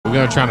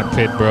gonna try to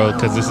pit, bro,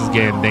 because this is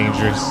getting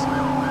dangerous.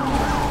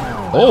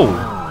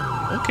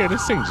 Oh, okay,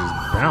 this thing just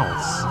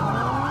bounced.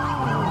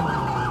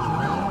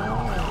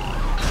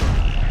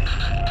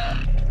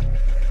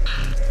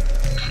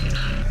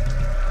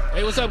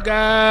 Hey, what's up,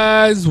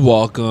 guys?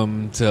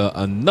 Welcome to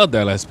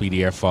another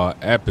Lspdfr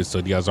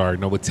episode. You guys already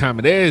know what time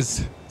it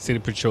is. City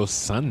Patrol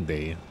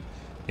Sunday.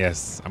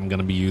 Yes, I'm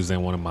gonna be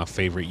using one of my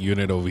favorite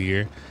unit over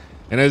here.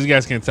 And as you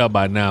guys can tell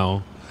by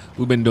now,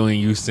 we've been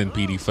doing Houston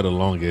PD for the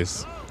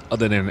longest,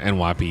 other than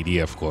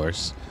NYPD, of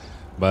course.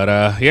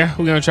 But yeah,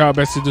 we're gonna try our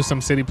best to do some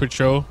City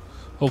Patrol.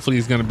 Hopefully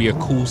it's gonna be a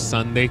cool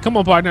Sunday. Come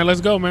on, partner,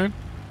 let's go, man.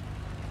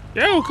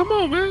 Yo, come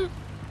on, man.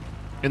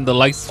 And the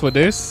lights for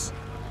this.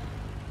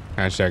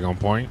 Hashtag on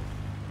point.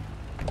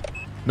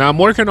 Now I'm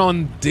working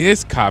on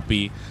this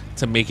copy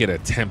to make it a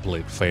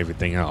template for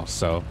everything else.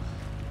 So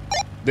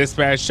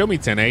dispatch, show me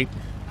 10-8.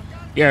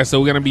 Yeah,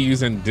 so we're gonna be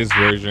using this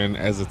version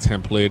as a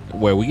template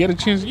where we get a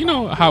chance, you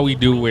know how we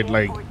do with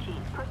like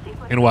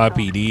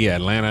NYPD,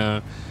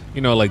 Atlanta,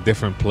 you know, like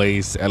different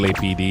place,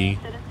 LAPD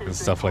and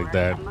stuff like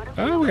that.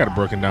 We got a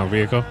broken down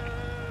vehicle.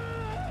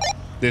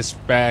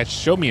 Dispatch,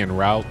 show me en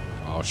route.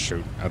 Oh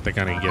shoot, I think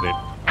I didn't get it.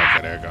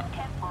 Okay, there we go.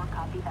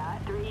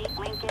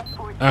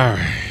 All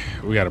right,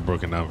 we got a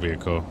broken down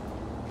vehicle.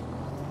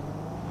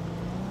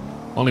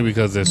 Only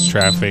because there's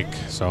traffic,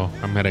 so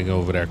I'm heading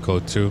over there,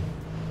 code 2.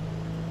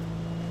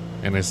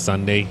 And it's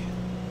Sunday.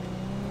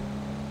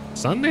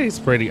 Sunday's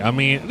pretty, I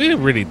mean, it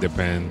really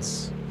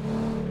depends.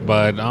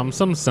 But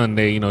some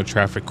Sunday, you know,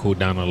 traffic cooled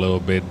down a little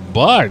bit.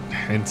 But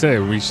until it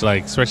reached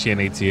like, especially in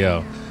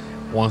ATL,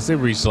 once it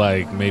reached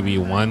like maybe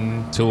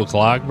 1, 2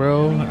 o'clock,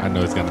 bro, I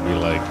know it's gonna be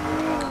like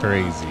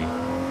crazy.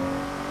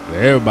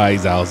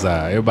 Everybody's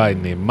outside. Everybody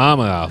named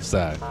Mama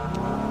outside. All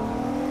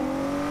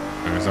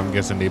right, so I'm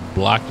guessing they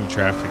blocking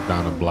traffic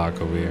down the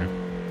block over here.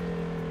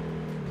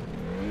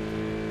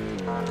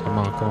 Come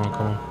on, come on,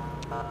 come on.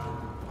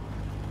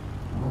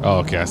 Oh,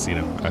 okay, I see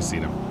them. I see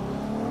them.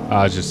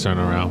 I'll just turn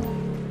around.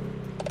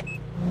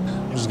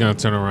 I'm just gonna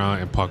turn around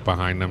and park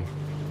behind them.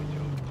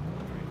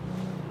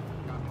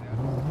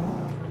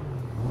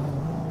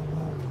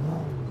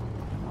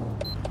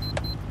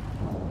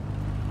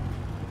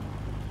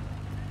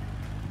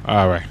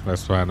 All right,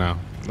 let's find out.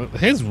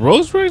 His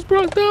Rolls-Royce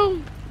broke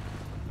down?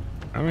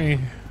 I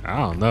mean, I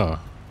don't know.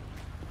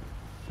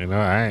 You know,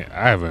 I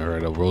haven't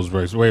heard of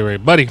Rolls-Royce. Wait,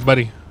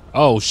 buddy.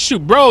 Oh,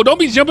 shoot, bro, don't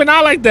be jumping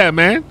out like that,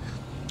 man.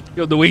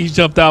 Yo, the way he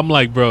jumped out, I'm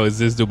like, bro, is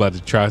this dude about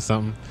to try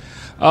something?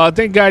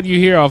 Thank God you're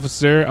here,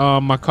 officer.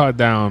 My car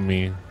down on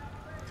me.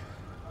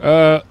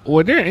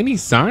 Were there any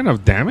sign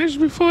of damage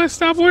before it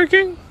stopped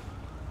working?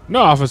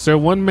 No, officer.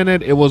 1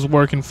 minute it was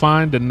working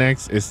fine. The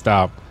next it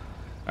stopped.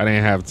 I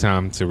didn't have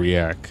time to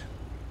react.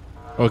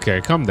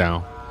 Okay, calm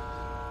down.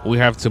 We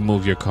have to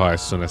move your car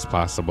as soon as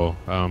possible.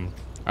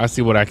 I'll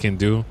see what I can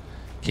do.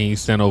 Can you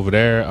stand over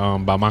there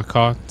by my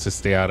car to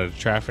stay out of the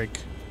traffic?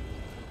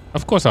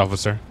 Of course,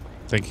 officer.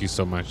 Thank you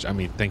so much. I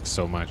mean, thanks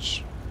so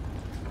much.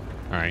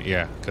 All right,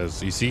 yeah,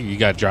 because you see, you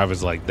got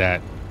drivers like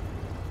that.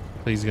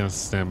 Please gonna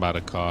stand by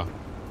the car.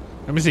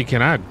 Let me see,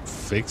 can I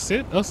fix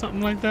it or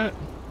something like that?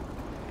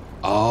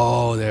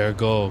 Oh, there we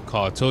go.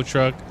 Call a tow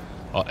truck.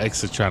 Or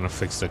X is trying to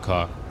fix the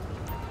car.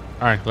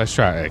 All right, let's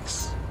try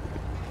X.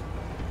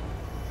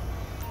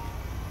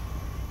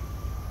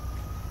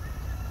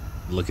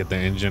 Look at the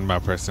engine by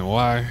pressing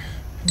Y.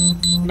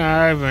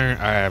 Nah, I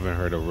haven't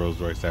heard of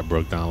Rolls-Royce that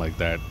broke down like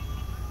that.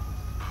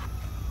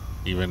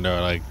 Even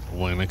though, like,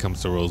 when it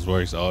comes to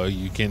Rolls-Royce, all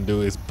you can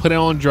do is put it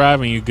on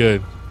drive and you're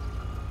good.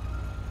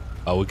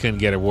 Oh, we couldn't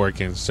get it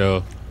working,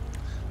 so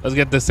let's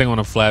get this thing on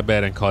a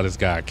flatbed and call this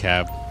guy a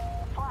cab.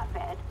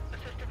 Flatbed.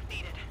 Assistance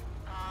needed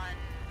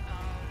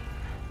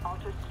on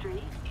Alta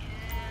Street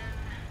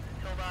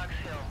in Pillbox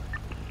Hill.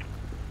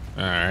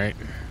 All right.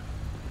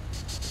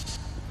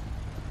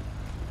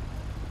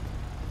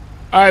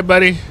 All right,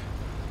 buddy.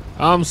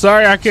 I'm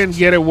sorry I couldn't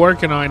get it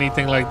working or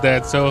anything like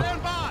that, so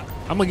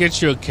I'm gonna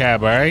get you a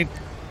cab, all right?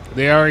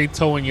 They already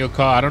towing your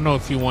car. I don't know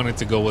if you wanted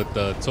to go with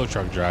the tow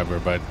truck driver,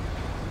 but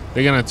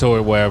they're gonna tow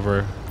it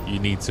wherever you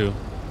need to.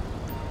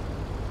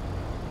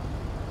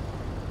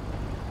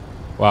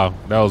 Wow,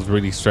 that was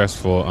really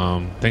stressful.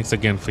 Thanks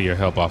again for your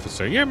help,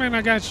 officer. Yeah, man,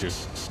 I got you.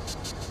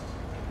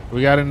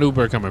 We got an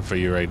Uber coming for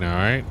you right now,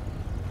 all right?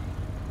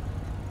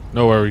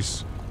 No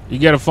worries. You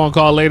get a phone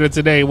call later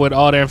today with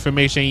all the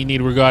information you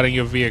need regarding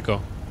your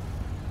vehicle.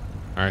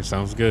 All right,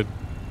 sounds good.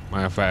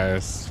 Mind if I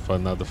ask for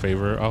another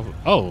favor?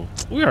 Oh,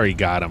 we already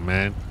got him,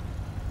 man.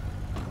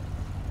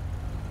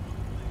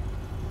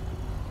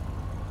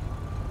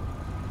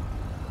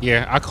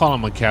 Yeah, I call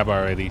him a cab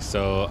already,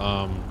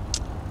 so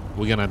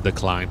we're gonna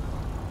decline.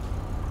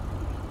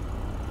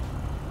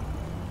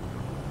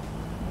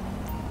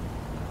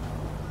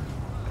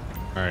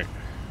 All right.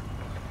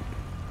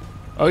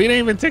 Oh, you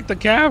didn't even take the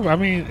cab? I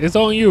mean, it's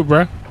on you,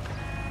 bruh.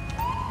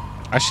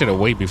 I should have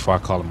waited before I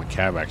called him a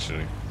cab,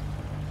 actually.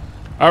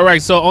 All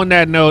right, so on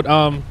that note,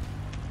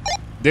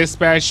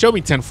 dispatch, show me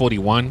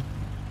 1041.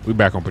 We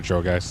back on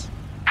patrol, guys.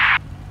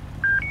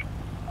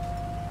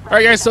 All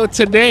right, guys. So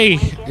today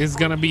is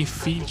gonna be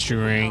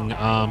featuring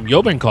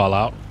Yobin call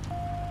out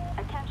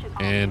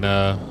and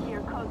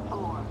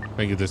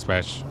thank you,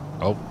 dispatch.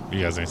 Oh,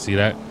 you guys didn't see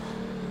that.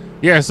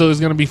 Yeah, so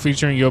it's gonna be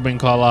featuring Yobin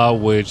call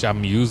out, which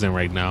I'm using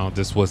right now.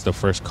 This was the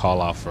first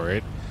call out for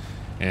it,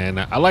 and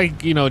I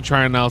like, you know,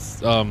 trying out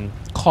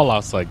call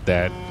outs like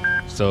that,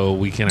 so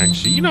we can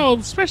actually, you know,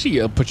 especially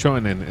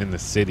patrolling in the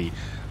city.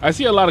 I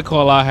see a lot of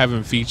call out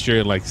having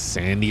featured like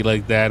Sandy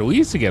like that. We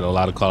used to get a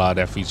lot of call out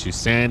that features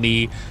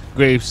Sandy,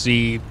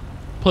 Grapeseed,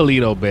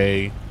 Paleto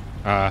Bay.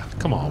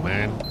 Come on,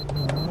 man,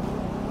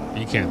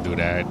 you can't do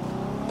that.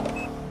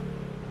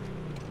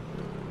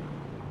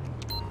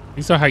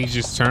 You saw how you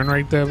just turned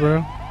right there,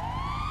 bro?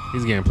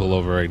 He's getting pulled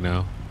over right now.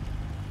 All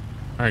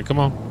right, come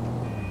on.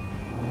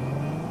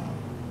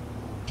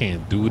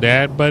 Can't do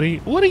that, buddy.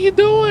 What are you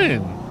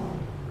doing?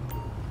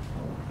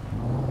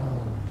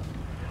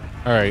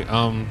 All right,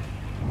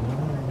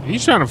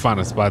 he's trying to find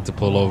a spot to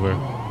pull over.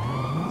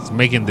 It's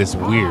making this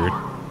weird.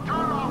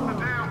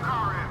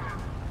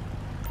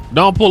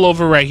 Don't pull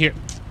over right here.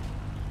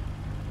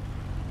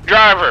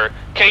 Driver,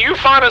 can you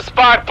find a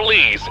spot,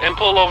 please, and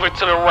pull over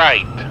to the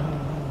right?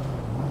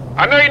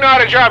 I know you know how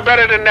to drive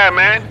better than that,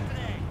 man.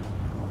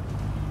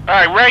 All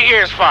right, right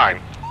here is fine.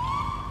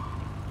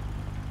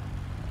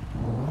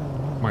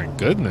 My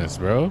goodness,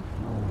 bro.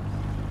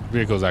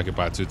 Vehicle's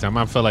occupied 2 times.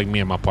 I feel like me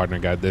and my partner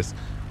got this.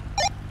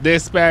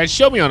 Dispatch,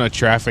 show me on a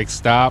traffic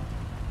stop.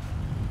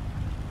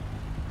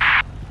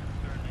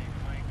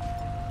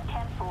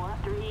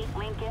 10-4-3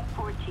 Lincoln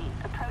 14.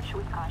 Approach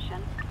with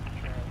caution.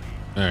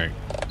 All right,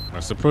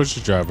 let's approach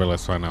the driver.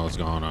 Let's find out what's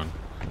going on.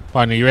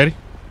 Partner, you ready?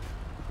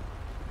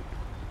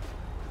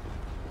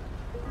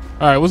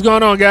 All right, what's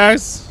going on,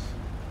 guys?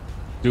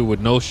 Dude with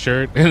no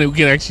shirt, and we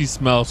can actually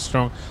smell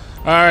strong.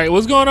 All right,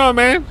 what's going on,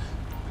 man?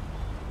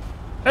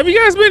 Have you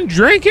guys been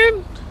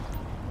drinking?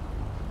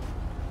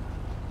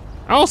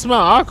 I don't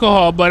smell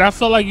alcohol, but I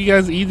feel like you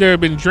guys either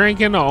been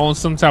drinking or on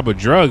some type of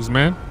drugs,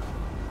 man.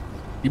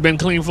 You've been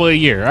clean for a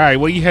year. All right,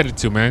 where you headed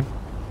to, man?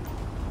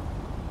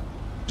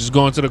 Just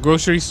going to the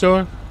grocery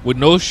store with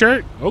no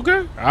shirt?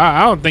 Okay,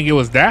 I don't think it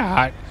was that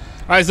hot.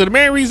 All right, so the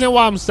main reason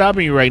why I'm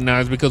stopping you right now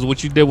is because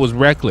what you did was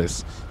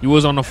reckless. You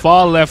was on the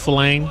far left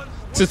lane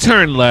to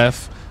turn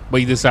left,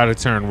 but you decided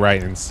to turn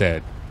right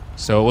instead.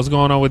 So what's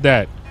going on with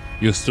that?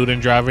 You're a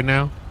student driver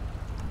now?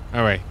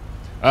 All right.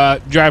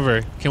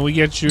 Driver, can we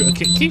get you...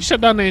 Can you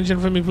shut down the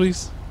engine for me,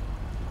 please?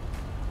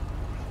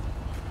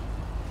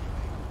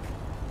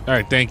 All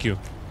right, thank you.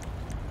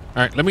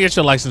 All right, let me get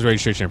your license,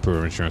 registration, and proof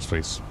of insurance,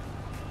 please.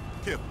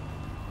 Yep.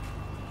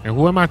 And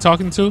who am I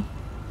talking to?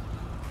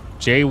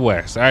 Jay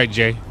West. All right,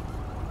 Jay.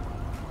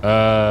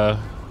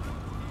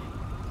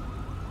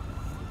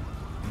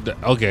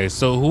 Okay,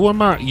 so who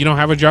am I? You don't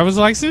have a driver's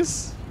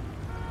license?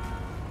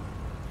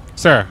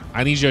 Sir,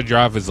 I need your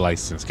driver's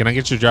license. Can I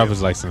get your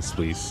driver's license,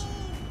 please?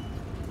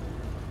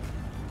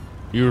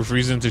 You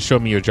refusing to show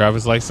me your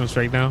driver's license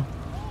right now?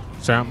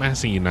 Sir, I'm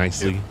asking you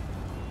nicely. Yep.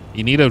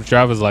 You need a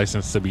driver's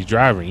license to be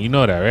driving. You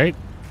know that, right?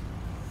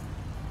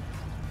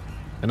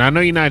 And I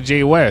know you're not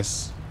Jay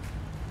West.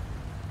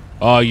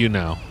 Oh, you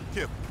know.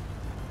 Yep.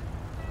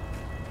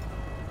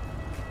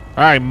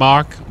 All right,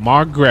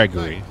 Mark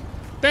Gregory.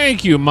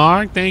 Thank you,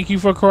 Mark. Thank you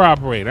for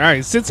cooperating. All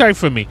right, sit tight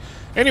for me.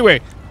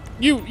 Anyway,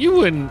 you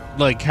wouldn't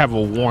like have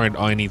a warrant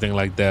or anything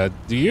like that,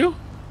 do you?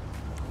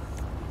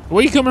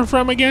 Where you coming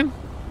from again?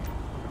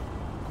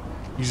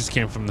 You just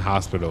came from the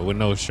hospital with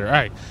no shirt. All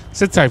right,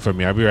 sit tight for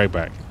me. I'll be right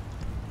back.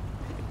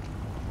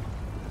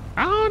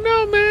 I don't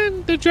know,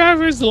 man. The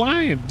driver is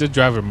lying. The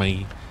driver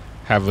might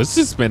have a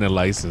suspended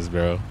license,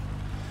 bro.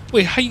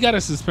 Wait, how you got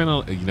a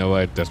suspended? You know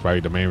what? That's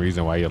probably the main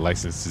reason why your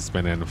license is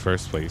suspended in the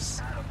first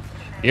place.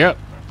 Yep.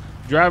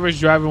 Driver's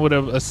driving with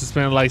a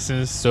suspended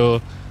license,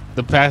 so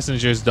the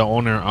passenger is the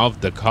owner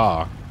of the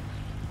car.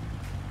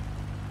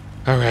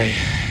 All right.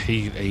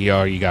 He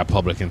already got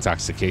public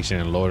intoxication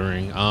and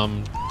loitering.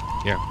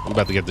 Yeah, we're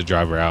about to get the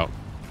driver out.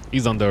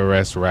 He's under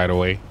arrest right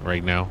away,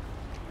 right now.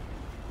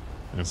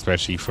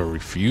 Especially for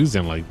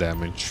refusing like that,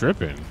 man,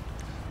 tripping.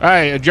 All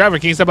right, driver,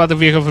 can you step out the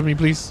vehicle for me,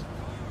 please?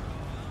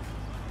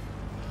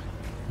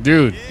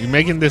 Dude, you're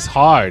making this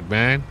hard,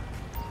 man.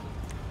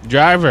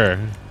 Driver,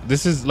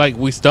 this is like,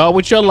 we start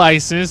with your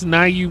license.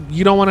 Now you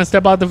don't want to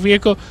step out the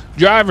vehicle?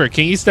 Driver,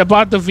 can you step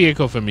out the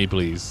vehicle for me,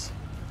 please?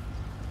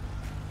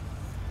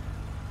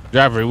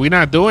 Driver, we're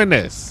not doing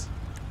this.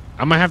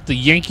 I'm going to have to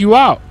yank you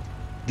out.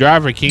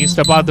 Driver, can you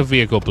step out the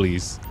vehicle,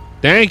 please?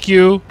 Thank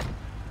you.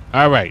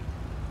 All right.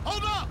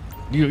 Hold up.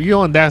 You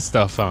on that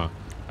stuff, huh? All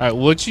right,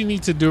 what you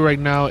need to do right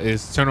now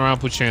is turn around,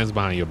 put your hands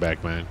behind your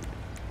back, man.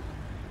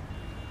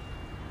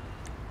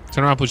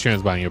 Turn around, put your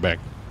hands behind your back.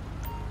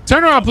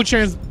 Turn around, put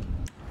your hands...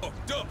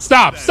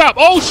 Stop, stop.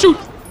 Oh, shoot.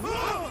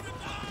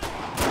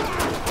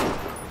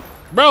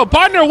 Bro,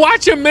 partner,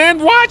 watch him,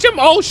 man. Watch him.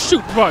 Oh,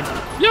 shoot, bro.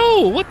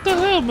 Yo, what the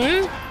hell,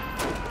 man?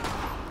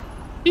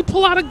 He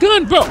pull out a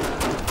gun, bro.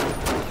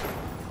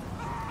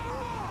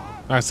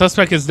 All right,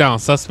 suspect is down.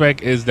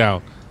 Suspect is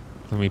down.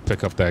 Let me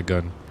pick up that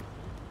gun.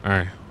 All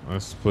right,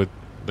 let's put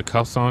the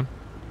cuffs on.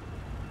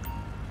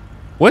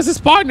 Where's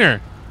his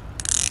partner?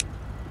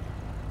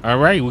 All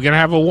right, we're gonna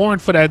have a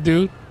warrant for that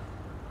dude.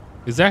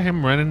 Is that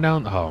him running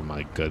down? Oh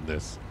my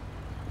goodness.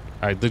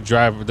 All right,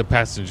 the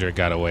passenger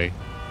got away.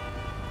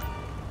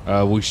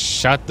 We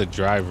shot the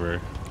driver.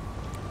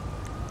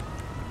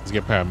 Let's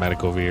get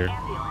paramedic over here.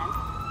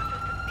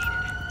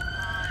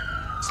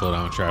 Slow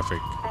down traffic.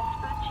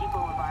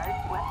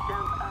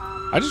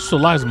 I just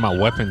realized my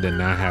weapon did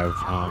not have,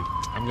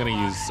 I'm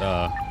gonna use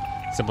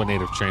simple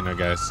native trainer,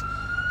 guys.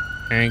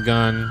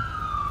 Handgun,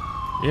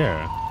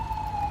 yeah.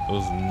 It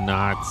was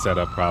not set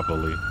up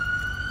properly.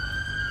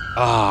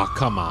 Oh,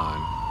 come on.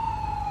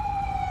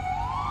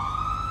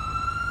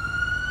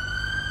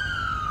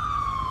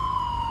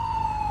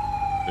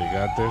 They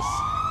got this.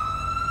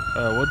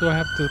 What do I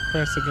have to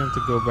press again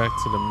to go back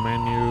to the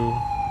menu?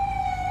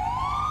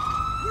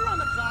 We're on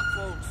the clock,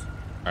 folks.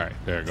 All right,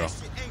 there we go.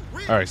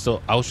 All right,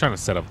 so I was trying to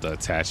set up the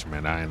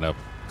attachment. I ended up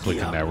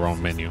clicking that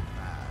wrong menu.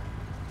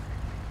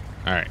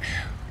 All right.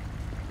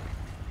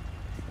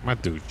 My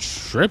dude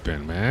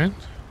tripping, man.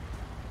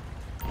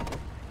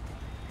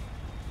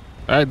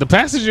 All right, the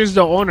passenger is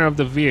the owner of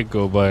the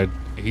vehicle, but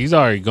he's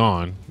already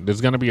gone.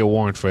 There's going to be a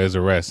warrant for his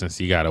arrest since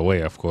he got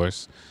away, of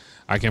course.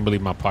 I can't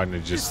believe my partner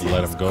just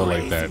let him go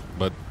like that.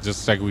 But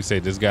just like we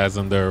said, this guy's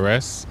under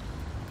arrest,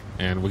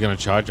 and we're going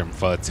to charge him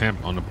for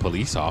attempt on a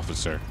police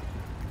officer.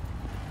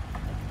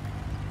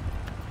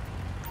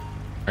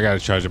 I got to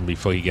charge him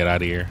before he get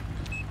out of here.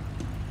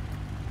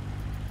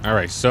 All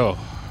right, so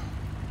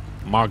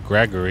Mark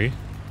Gregory.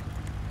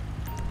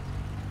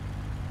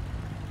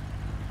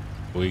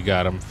 We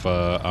got him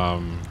for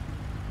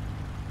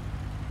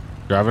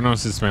driving on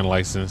suspended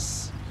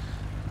license.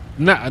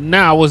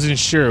 Now I wasn't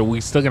sure. We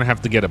still gonna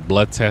have to get a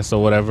blood test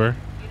or whatever.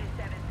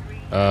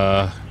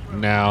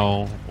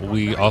 Now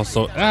we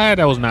also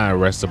that was not an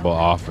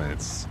arrestable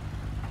offense,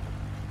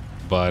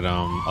 but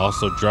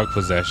also drug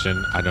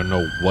possession. I don't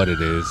know what it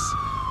is,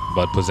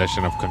 but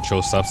possession of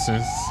controlled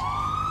substance.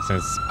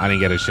 Since I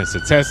didn't get a chance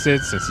to test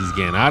it, since he's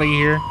getting out of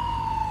here,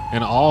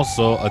 and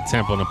also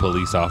attempt on a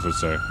police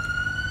officer.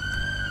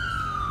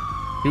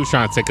 He was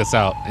trying to take us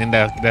out, and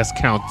that's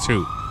count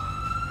 2.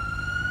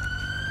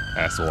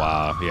 That's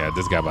wild. Yeah,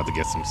 this guy about to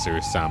get some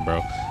serious time,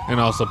 bro. And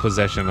also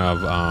possession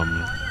of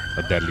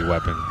a deadly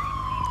weapon.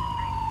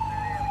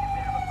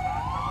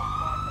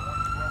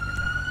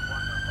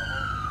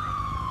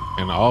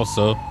 And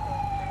also,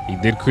 he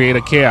did create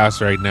a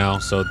chaos right now,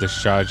 so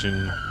discharge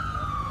of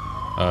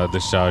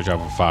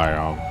a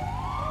firearm.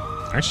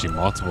 Actually,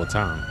 multiple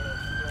times.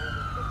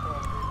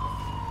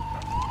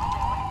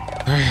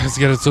 All right, let's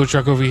get a tow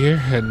truck over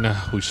here, and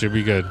we should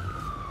be good.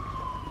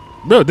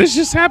 Bro, this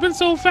just happened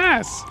so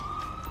fast.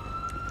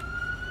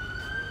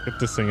 Get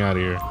this thing out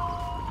of here.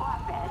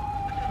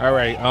 All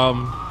right,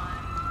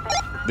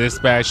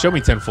 dispatch, show me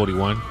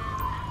 1041.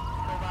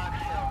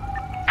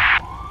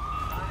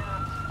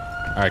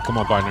 All right, come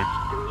on, partner.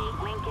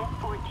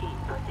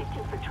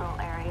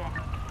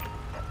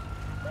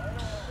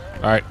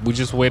 All right, we're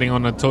just waiting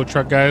on the tow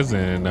truck, guys,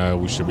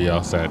 and we should be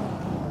all set.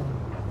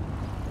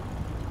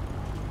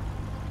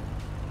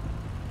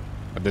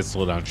 I did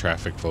slow down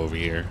traffic for over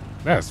here.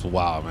 That's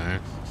wild,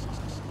 man.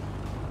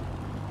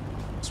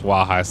 It's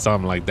wild how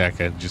something like that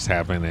could just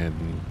happen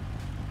and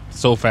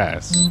so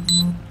fast.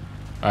 All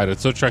right, the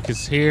tow truck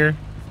is here.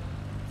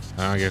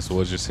 I guess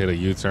we'll just hit a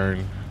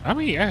U-turn. I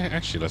mean,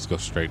 actually, let's go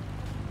straight.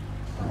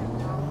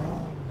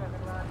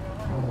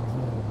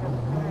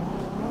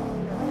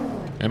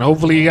 And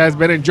hopefully you guys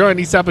been enjoying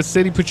these type of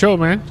city patrol,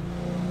 man.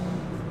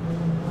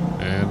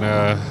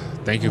 And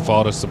thank you for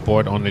all the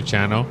support on the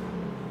channel.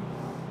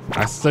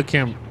 I still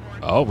can't.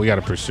 Oh, we got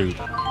a pursuit.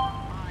 We'll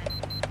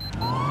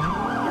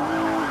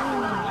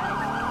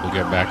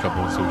get back up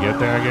once we get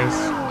there, I guess.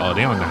 Oh,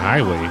 they're on the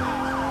highway.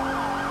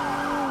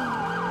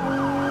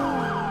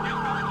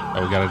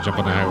 Oh, we gotta jump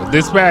on the highway.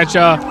 Dispatch,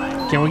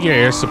 can we get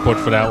air support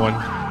for that one?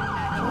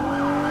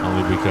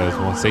 Only because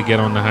once they get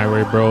on the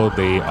highway, bro,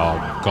 they are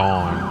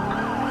gone.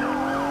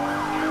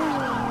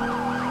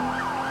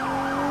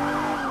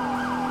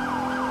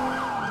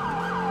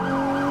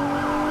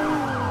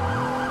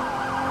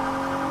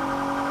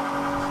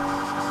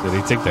 Did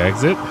they take the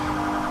exit?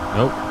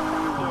 Nope.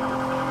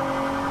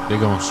 They're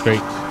going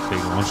straight. They're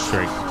going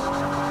straight.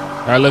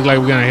 All right, look like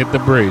we're gonna hit the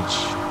bridge.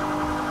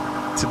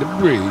 To the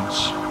bridge.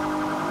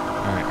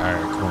 All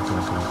right, come on, come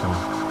on, come on, come on.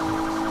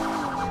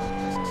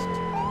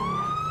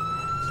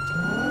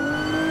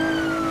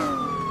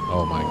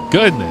 Oh my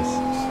goodness.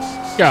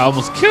 This guy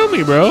almost killed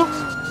me, bro.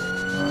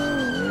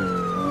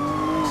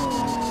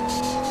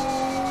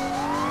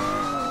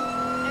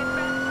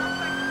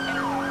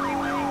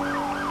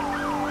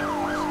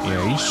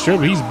 Yeah, he's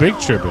tripping. He's big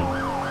tripping.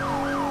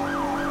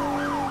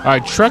 All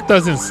right, truck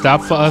doesn't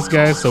stop for us,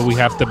 guys, so we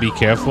have to be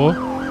careful.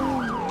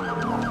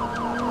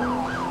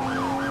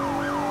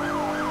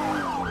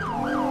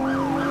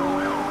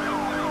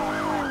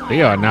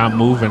 They are not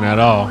moving at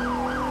all.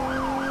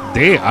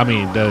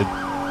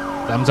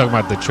 I'm talking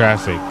about the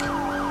traffic.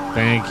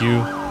 Thank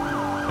you.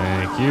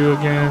 Thank you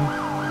again.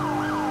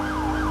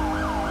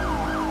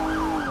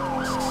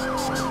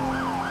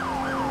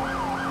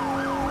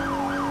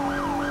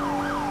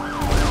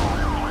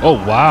 Oh,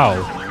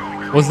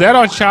 wow. Was that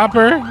our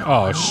chopper?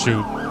 Oh,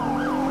 shoot.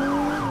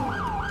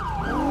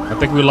 I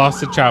think we lost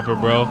the chopper,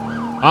 bro.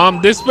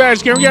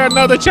 Dispatch, can we get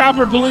another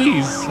chopper,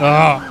 please?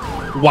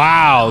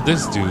 Wow,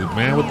 this dude,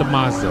 man, with the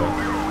Mazda.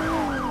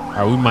 All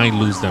right, we might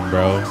lose them,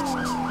 bro.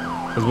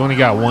 Because we only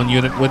got one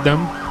unit with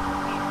them.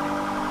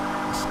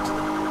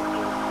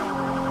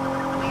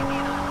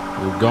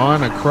 We're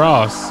going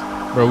across.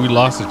 Bro, we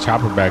lost the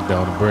chopper back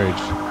down the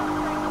bridge.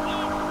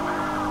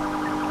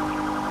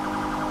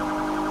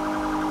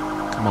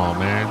 Come on,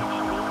 man.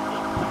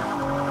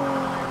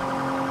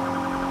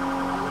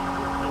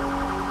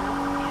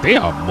 They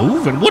are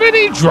moving. What are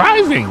they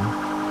driving?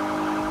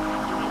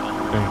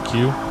 Thank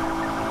you.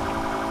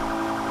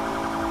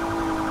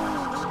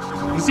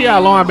 You see how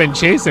long I've been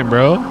chasing,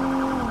 bro?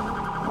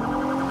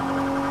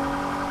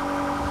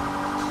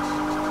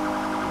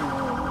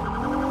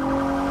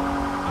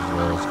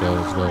 Let's go,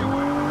 let's go,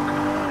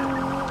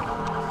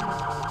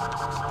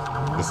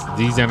 let's go.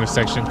 These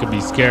intersections could be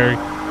scary.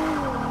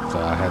 So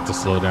I had to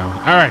slow down.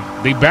 All right,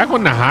 they back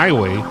on the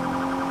highway.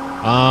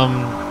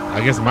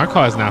 I guess my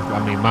car is not, I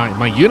mean,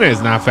 my unit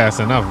is not fast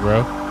enough,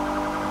 bro.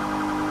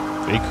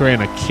 They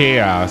creating a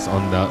chaos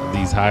on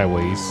these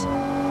highways.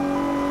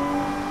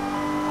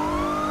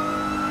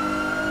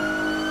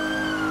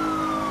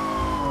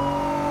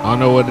 I don't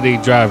know what they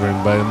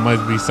driving, but it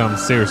must be something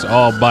serious.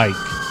 All bike.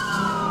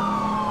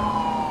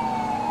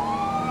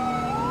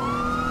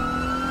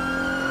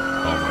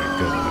 Oh my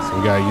goodness,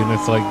 we got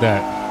units like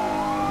that.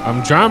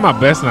 I'm trying my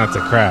best not to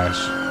crash.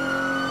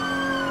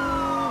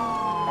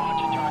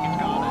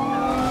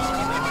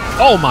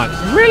 Oh my,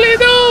 really,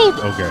 dude?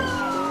 Okay.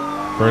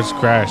 First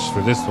crash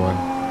for this one.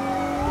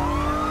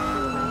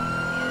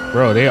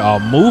 Bro, they are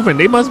moving.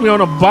 They must be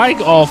on a bike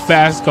or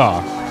fast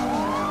car.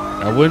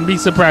 I wouldn't be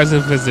surprised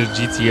if it's a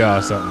GTR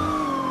or something.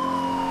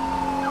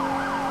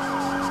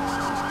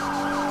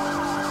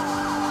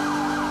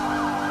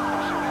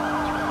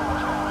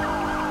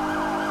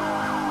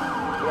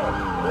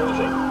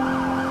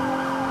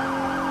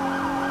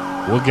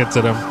 We'll get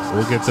to them.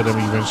 We'll get to them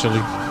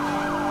eventually.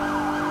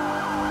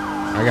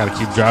 I gotta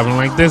keep driving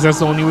like this. That's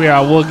the only way I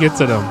will get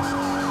to them.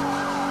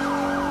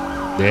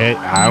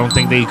 I don't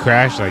think they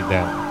crash like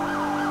that.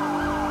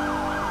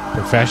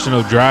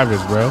 Professional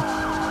drivers, bro.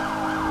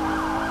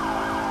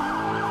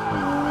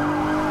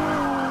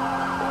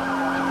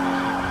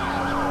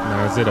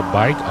 Now, is it a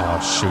bike? Oh,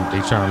 shoot.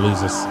 They trying to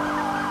lose us.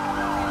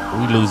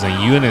 We losing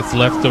units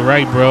left to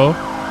right, bro.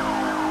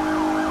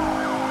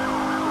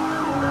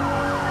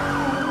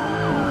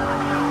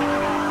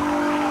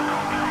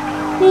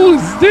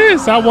 Who's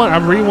this? I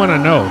really want to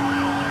know.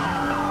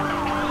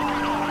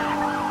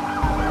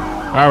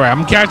 All right,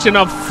 I'm catching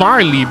up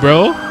finally,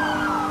 bro.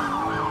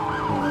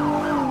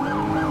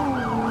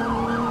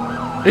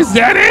 Is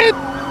that it?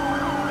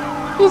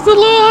 Who's the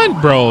lawn?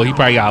 Bro, he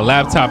probably got a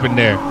laptop in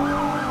there.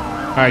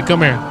 All right,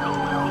 come here.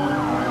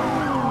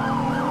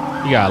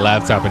 He got a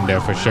laptop in there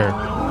for sure.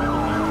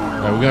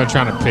 All right, we're gonna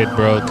try to pit,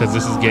 bro, because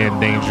this is getting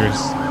dangerous.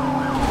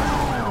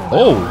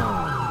 Oh,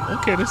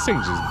 okay, this thing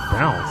just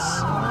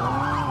bounced.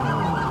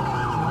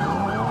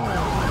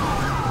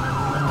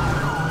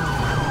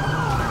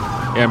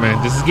 Yeah,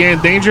 man, this is getting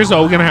dangerous,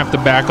 or we're gonna have to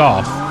back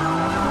off.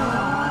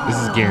 This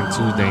is getting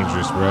too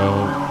dangerous,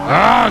 bro.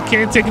 Ah,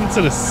 can't take him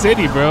to the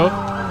city, bro.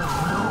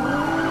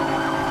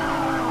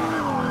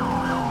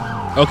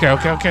 Okay,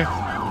 okay, okay.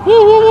 Woo,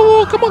 woo, woo,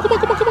 woo. Come on, come on,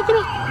 come on, come on, come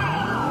on.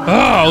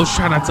 Oh, I was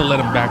trying not to let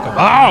him back up.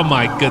 Oh,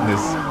 my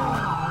goodness.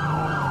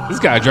 This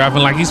guy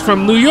driving like he's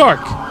from New York.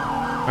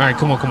 All right,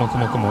 come on, come on,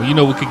 come on, come on. You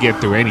know we could get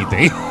through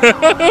anything.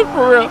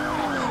 For real.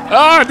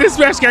 Ah,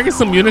 dispatch, can I get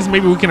some units?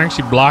 Maybe we can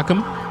actually block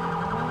him.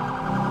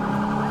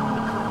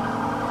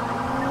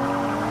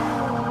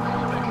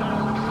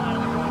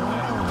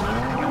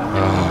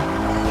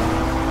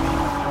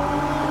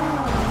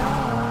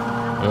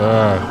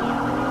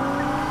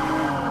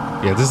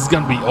 Yeah, this is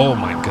gonna be, oh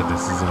my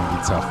goodness, this is gonna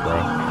be tough, bro.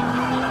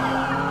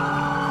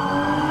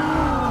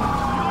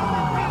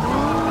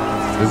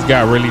 This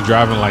guy really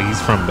driving like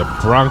he's from the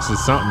Bronx or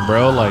something,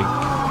 bro. Like,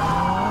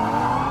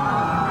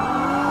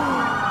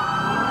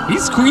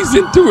 he's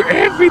squeezing through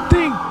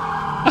everything.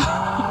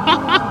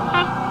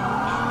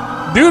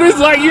 Dude, it's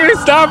like, you ain't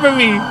stopping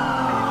me.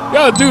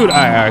 Yo, dude, all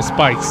right,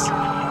 spikes.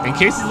 In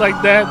cases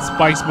like that,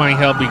 spikes might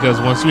help, because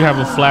once you have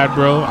a flat,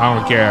 bro, I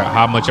don't care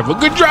how much of a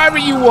good driver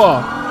you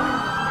are.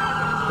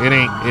 You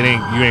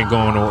ain't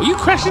going nowhere. You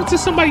crashed into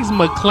somebody's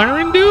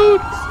McLaren, dude?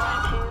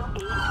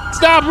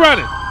 Stop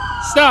running.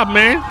 Stop,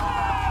 man.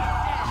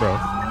 Bro.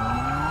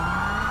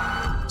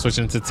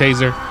 Switching to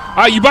taser. All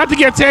right, you about to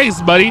get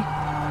tased, buddy.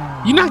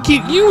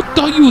 You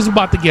thought you was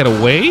about to get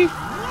away?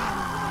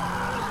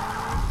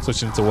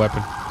 Switching to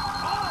weapon.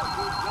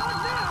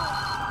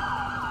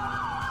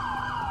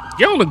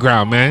 Get on the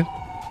ground, man.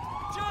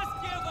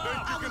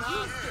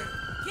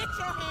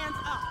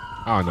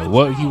 I don't know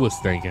what he was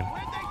thinking.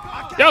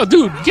 Yo,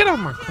 dude, get out of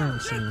my crime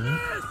scene, man.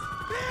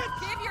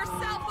 Give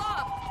yourself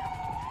up.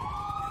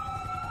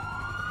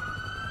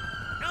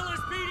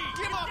 LSPD,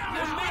 give up.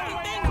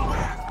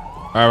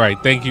 All right,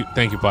 thank you,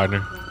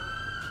 partner.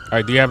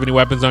 right, do you have any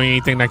weapons on you?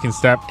 Anything that can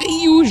stab? Hey,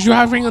 you was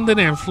driving under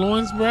the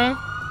influence, bruh.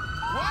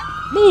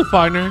 Move,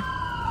 partner.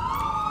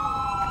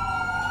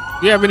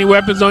 Do you have any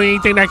weapons on you?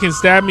 Anything that can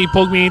stab me,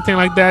 poke me, anything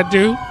like that,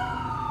 dude?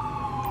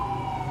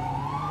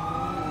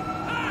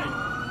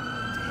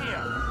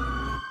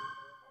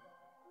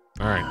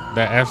 All right,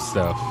 that F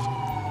stuff.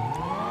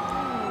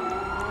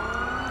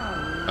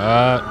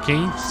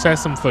 Can you set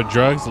some for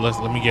drugs?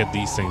 Let me get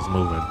these things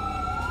moving.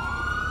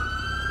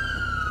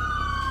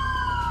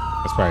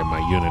 That's probably my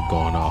unit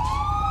going off.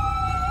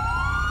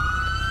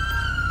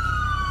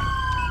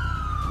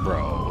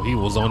 Bro, he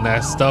was on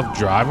that stuff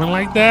driving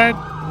like that?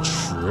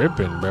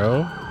 Tripping,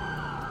 bro.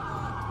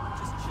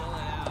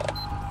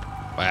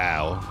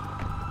 Wow.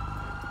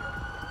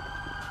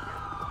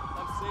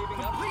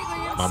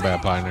 My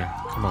bad, partner.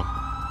 Come on.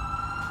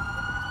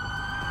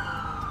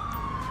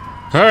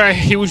 All right,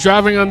 he was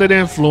driving under the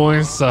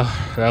influence. That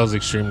was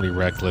extremely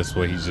reckless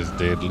what he just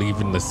did,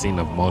 leaving the scene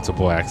of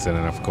multiple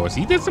accidents, of course.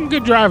 He did some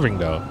good driving,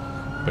 though,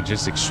 but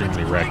just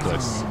extremely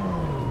reckless.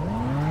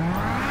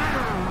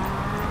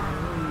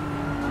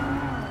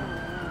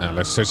 Now,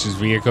 let's search his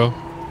vehicle.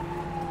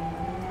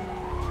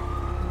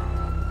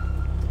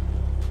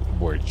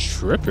 Boy,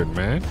 tripping,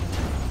 man.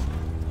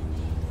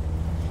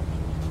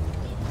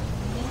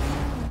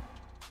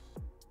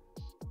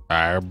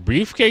 Our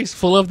briefcase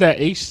full of that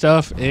H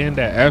stuff and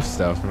that F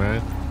stuff,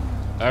 man.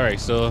 All right,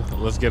 so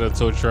let's get a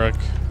tow truck.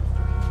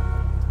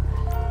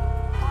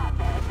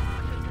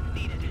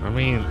 I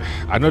mean,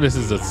 I know this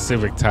is a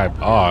Civic Type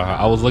R.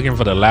 I was looking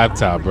for the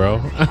laptop, bro.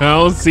 I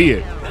don't see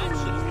it.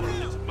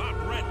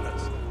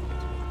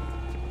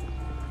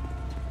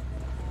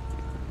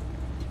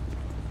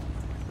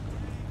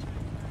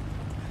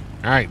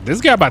 All right, this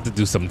guy about to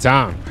do some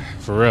time,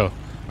 for real. All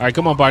right,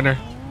 come on, partner.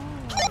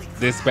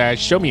 Dispatch,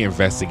 show me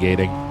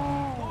investigating.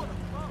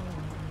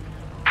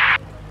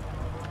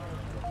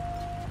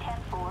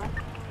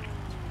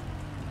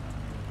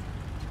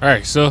 All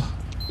right, so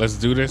let's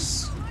do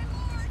this.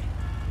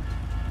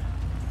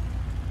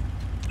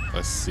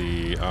 Let's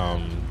see.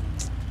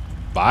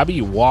 Bobby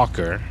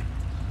Walker.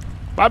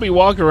 Bobby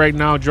Walker right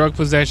now, drug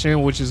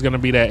possession, which is gonna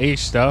be that H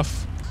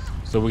stuff.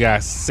 So we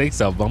got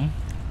 6 of them.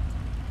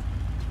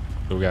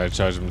 So we gotta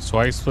charge them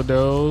twice for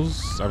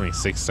those. I mean,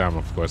 6 times,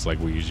 of course, like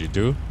we usually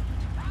do.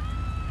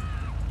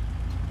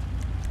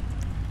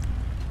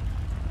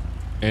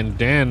 And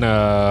then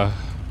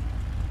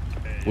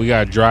we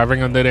got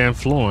driving under the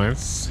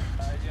influence.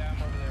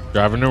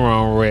 Driving the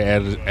wrong way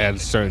at a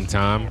certain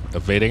time,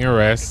 evading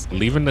arrest,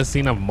 leaving the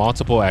scene of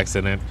multiple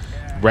accident,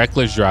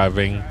 reckless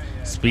driving,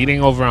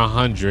 speeding over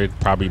 100,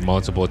 probably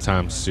multiple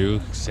times too,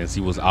 since he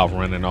was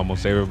outrunning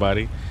almost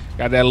everybody.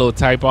 Got that little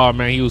Type R,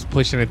 man. He was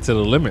pushing it to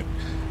the limit.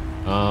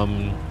 Let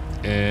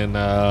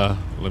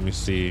me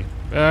see.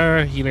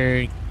 He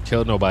didn't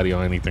kill nobody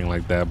or anything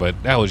like that,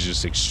 but that was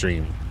just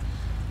extreme.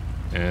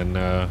 And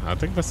I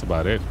think that's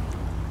about it.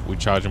 We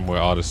charge him with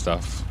all the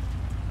stuff.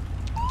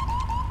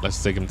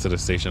 Let's take him to the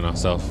station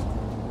ourselves,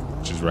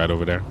 which is right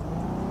over there.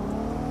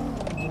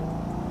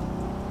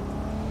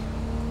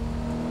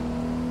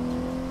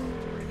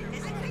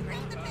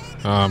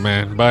 Oh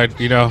man, but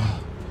you know,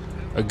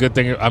 a good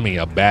thing, I mean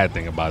a bad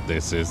thing about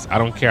this is I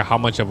don't care how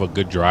much of a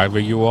good driver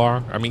you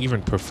are. I mean,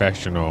 even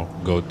professional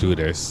go through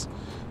this.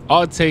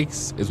 All it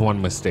takes is one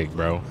mistake,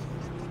 bro.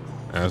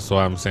 That's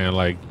why I'm saying,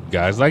 like,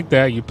 guys like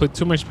that, you put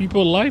too much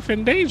people's life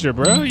in danger,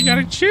 bro. You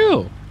gotta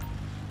chill.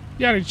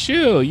 You gotta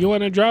chill. You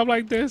want to drive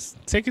like this?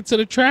 Take it to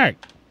the track.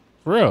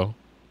 For real.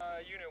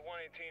 Unit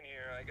 118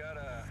 here. I got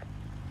a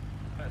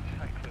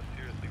cyclist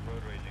seriously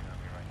road raging on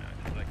me right now.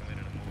 Just like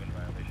committed a moving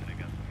violation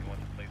against him. He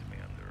wants to place me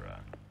under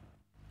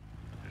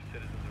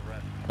citizen's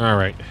arrest. All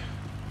right.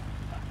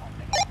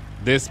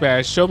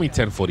 Dispatch, show me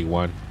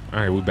 1041. All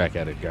right, we're back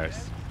at it,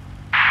 guys.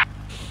 Yeah.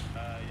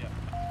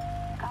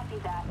 Copy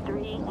that.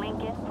 3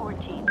 Lincoln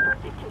 14.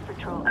 Proceed to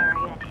patrol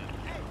area.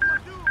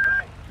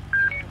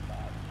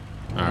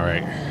 All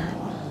right.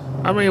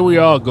 I mean, we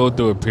all go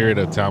through a period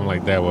of time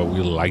like that where we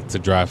like to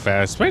drive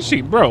fast,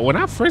 especially, bro, when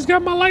I first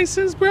got my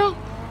license, bro,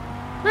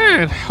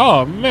 man,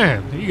 oh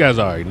man, you guys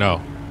already know.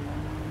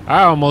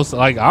 I almost,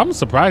 like, I'm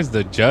surprised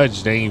the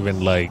judge didn't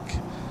even, like,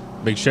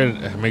 make sure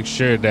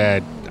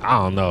that, I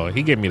don't know,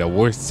 he gave me the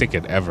worst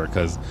ticket ever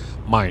because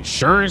my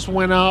insurance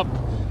went up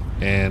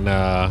and,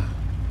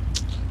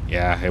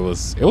 yeah, it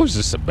was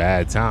just a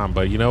bad time.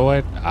 But you know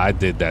what? I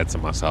did that to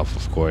myself,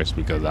 of course,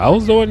 because I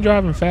was the one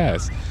driving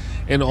fast.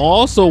 And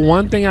also,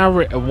 one thing I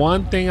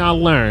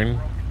learned: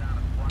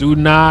 do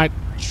not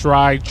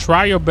try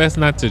your best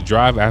not to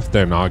drive after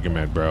an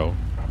argument, bro.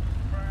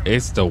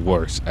 It's the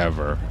worst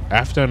ever.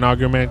 After an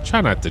argument,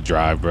 try not to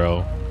drive,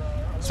 bro.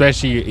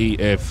 Especially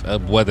if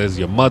whether it's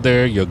your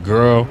mother, your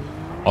girl,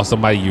 or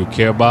somebody you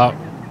care about.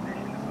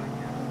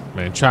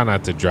 Man, try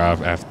not to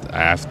drive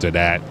after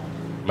that.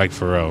 Like,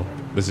 for real.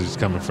 This is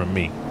coming from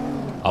me.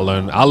 I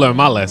learned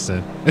my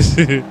lesson.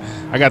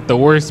 I got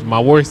my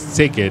worst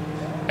ticket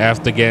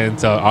after getting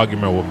into an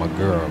argument with my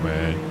girl,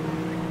 man.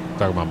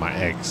 Talking about my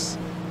ex.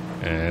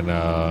 And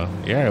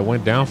yeah, it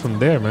went down from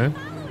there, man.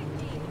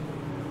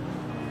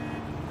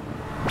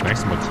 I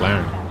Nice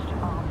McLaren.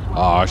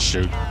 Oh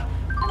shoot.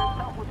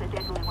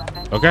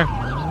 Okay.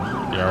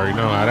 You already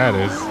know how that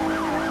is.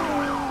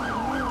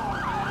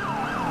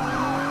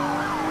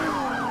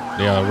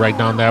 Yeah, right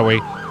down that way.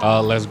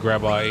 Let's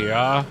grab our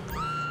AR.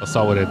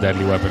 Assault with a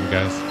deadly weapon,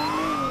 guys.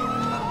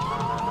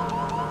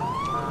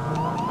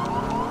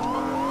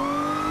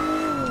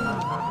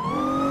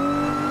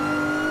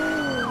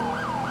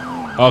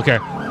 Okay,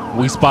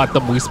 we spot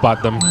them. We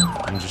spot them.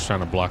 I'm just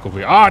trying to block over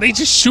here. Oh, they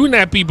just shooting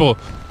at people.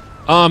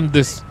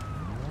 This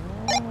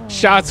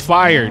shots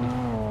fired.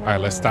 All right,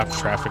 let's stop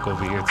traffic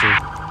over here too.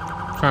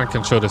 Trying to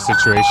control the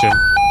situation.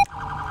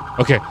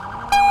 Okay,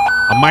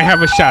 I might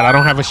have a shot. I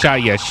don't have a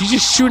shot yet. She's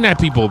just shooting at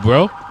people,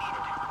 bro.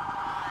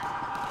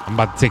 I'm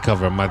about to take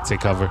cover. I'm about to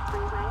take cover. All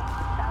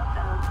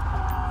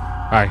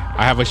right,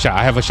 I have a shot.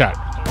 I have a shot.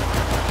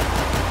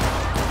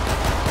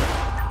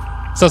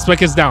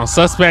 Suspect is down.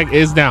 Suspect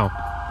is down.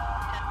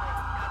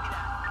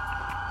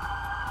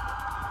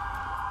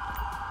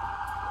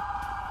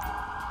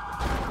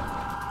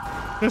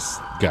 This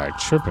guy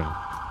tripping.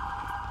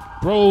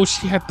 Bro,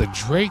 she had the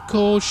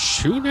Draco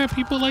shooting at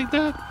people like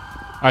that?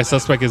 All right,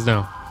 suspect is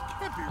down.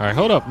 All right,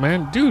 hold up,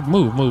 man. Dude,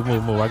 move.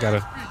 I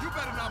gotta.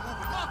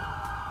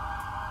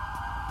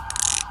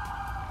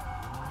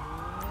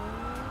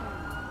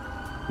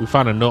 We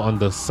found a note on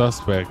the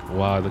suspect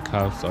while the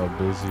cops are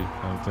busy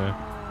out there.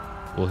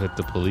 We'll hit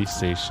the police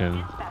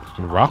station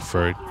in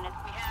Rockford.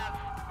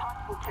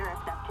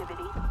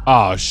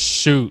 Oh,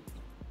 shoot.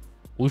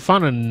 We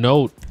found a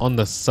note on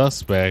the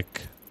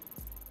suspect.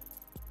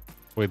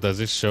 Wait, does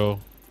it show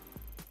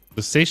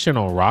the station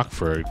on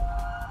Rockford?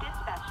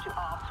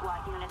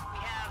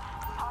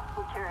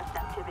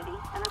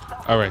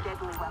 All right.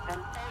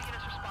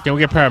 Can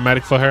we get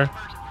paramedic for her?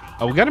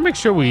 We gotta make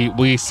sure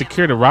we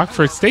secure the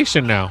Rockford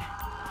station now.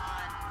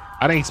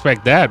 I didn't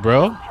expect that,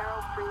 bro. All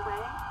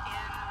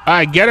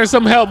right, get her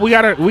some help. We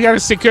gotta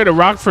secure the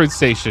Rockford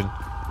station.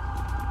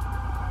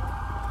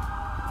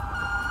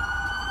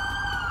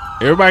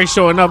 Everybody's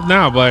showing up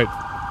now, but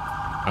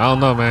I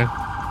don't know, man.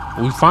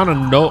 We found a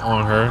note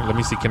on her. Let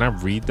me see. Can I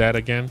read that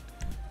again?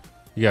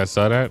 You guys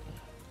saw that?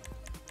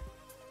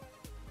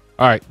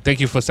 All right.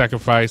 Thank you for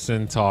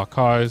sacrificing tall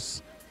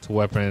cars to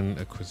weapon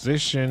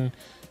acquisition.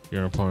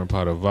 You're an important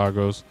part of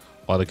Vagos.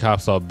 While the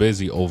cops are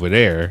busy over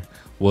there,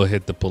 we'll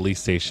hit the police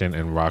station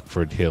in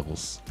Rockford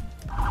Hills.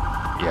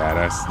 Yeah,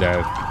 that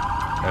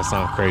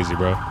sounds crazy,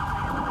 bro.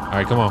 All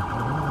right, come on.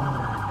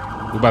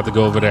 We're about to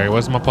go over there.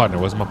 Where's my partner?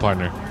 Where's my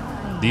partner?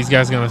 These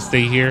guys gonna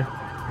stay here.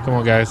 Come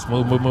on, guys.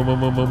 Move.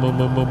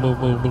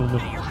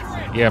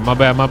 Yeah, my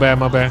bad.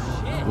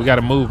 We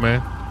gotta move,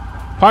 man.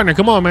 Partner,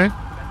 come on, man.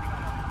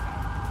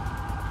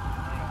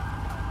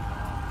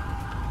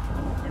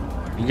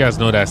 You guys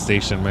know that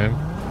station, man.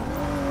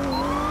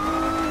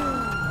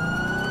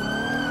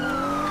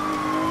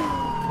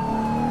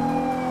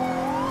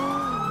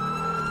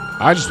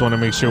 I just want to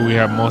make sure we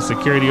have more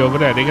security over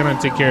there. They're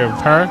gonna take care of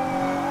her.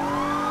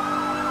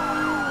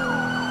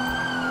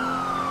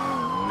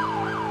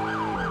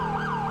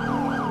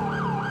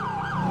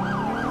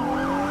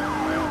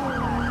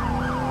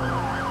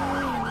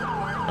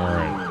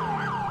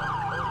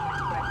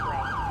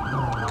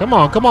 Come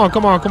on.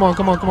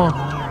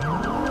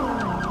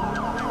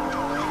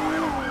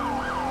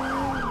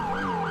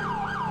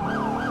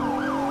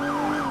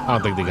 I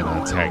don't think they're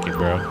gonna attack it,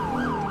 bro.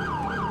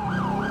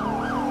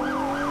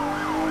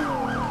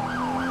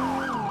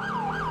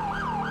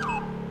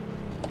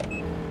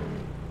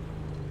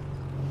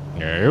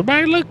 Yeah,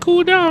 everybody look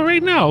cool down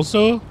right now,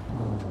 so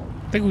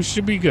I think we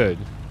should be good.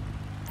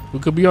 We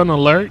could be on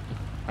alert.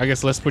 I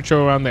guess let's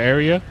patrol around the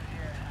area.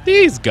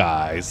 These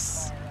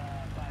guys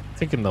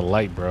taking the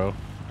light, bro.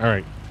 All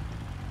right.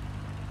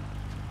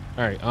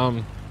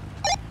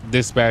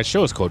 Dispatch,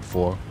 show us code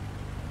 4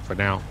 for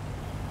now.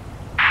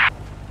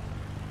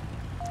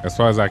 As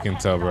far as I can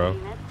tell, bro.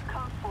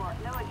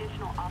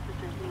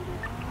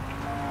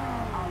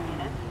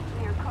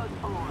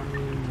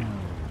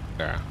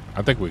 Yeah,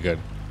 I think we're good.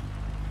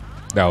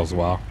 That was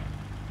wild.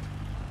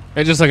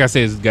 And just like I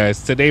said,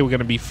 guys, today we're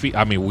gonna be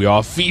we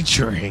are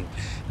featuring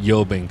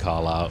Yobin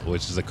call out,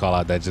 which is a call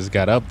out that just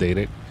got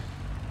updated.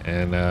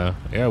 And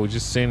yeah, we're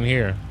just sitting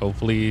here.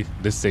 Hopefully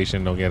this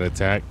station don't get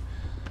attacked.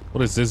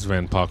 What is this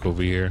van park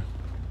over here?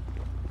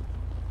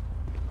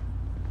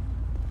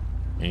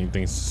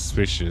 Anything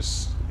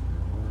suspicious?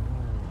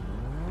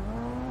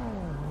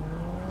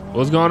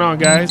 What's going on,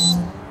 guys?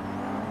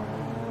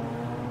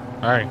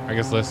 All right, I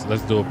guess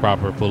let's do a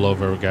proper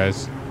pullover,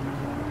 guys.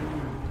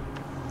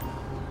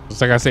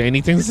 Just like I said,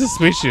 anything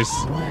suspicious?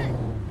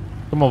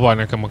 Come on,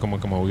 partner. Come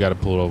on. We gotta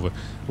pull over.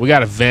 We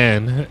got a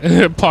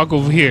van park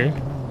over here.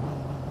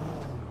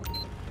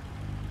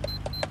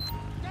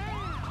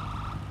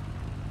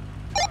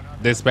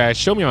 Dispatch,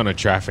 show me on a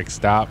traffic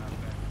stop.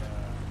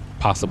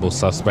 Possible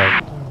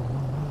suspect.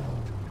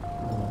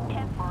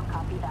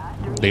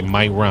 They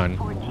might run.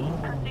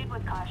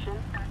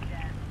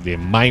 They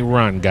might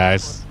run,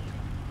 guys.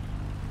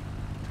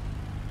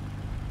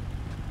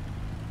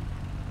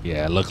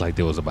 Yeah, it looked like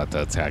they was about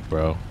to attack,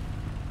 bro.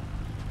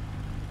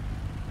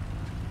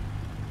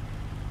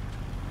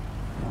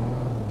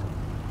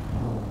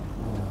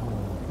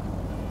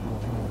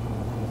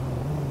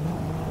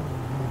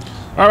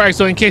 All right,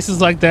 so in cases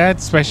like that,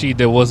 especially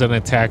there was an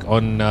attack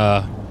on,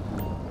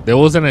 there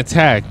was an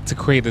attack to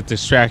create a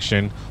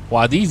distraction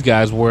while these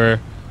guys were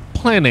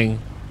planning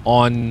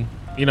on,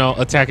 you know,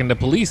 attacking the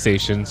police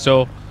station.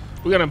 So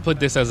we're gonna put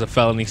this as a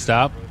felony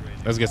stop.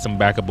 Let's get some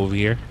backup over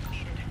here,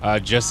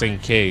 just in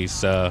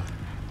case.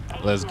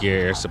 Let's get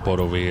air support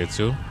over here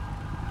too,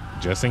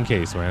 just in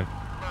case, man.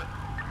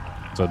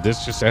 So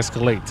this just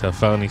escalate to a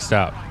felony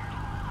stop.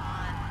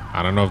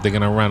 I don't know if they're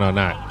gonna run or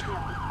not,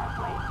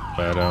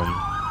 but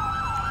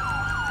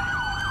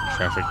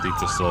traffic needs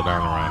to slow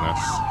down around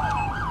us.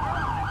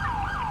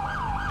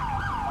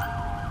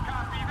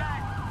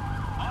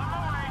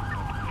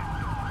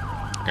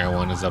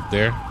 Everyone is up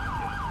there.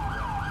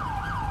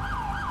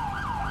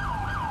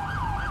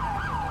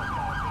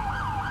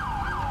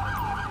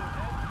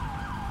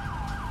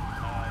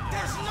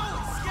 There's no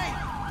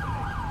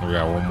escape. We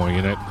got one more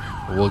unit.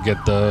 We'll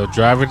get the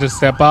driver to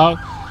step out,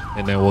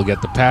 and then we'll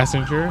get the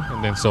passenger,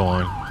 and then so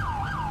on.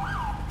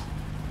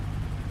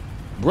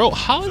 Bro,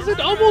 how is it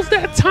almost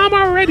that time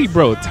already,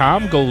 bro?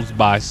 Time goes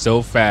by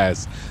so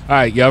fast. All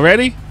right, y'all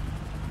ready?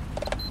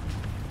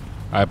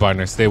 All right,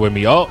 partner, stay with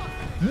me. Oh,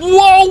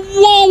 whoa,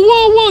 whoa,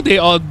 whoa, whoa! They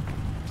all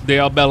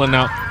belling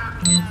out.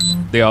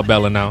 They all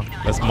belling out.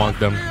 Let's mark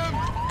them.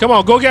 Come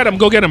on, go get them,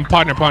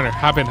 partner,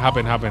 Hop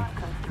in.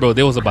 Bro,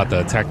 they was about to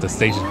attack the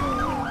station.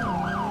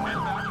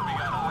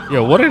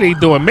 Yo, what are they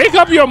doing? Make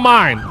up your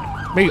mind.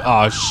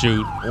 Oh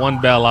shoot, one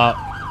bell out.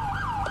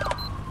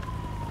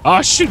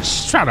 Oh shoot,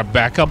 she's trying to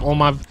back up on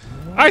my. All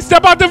right,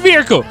 step out the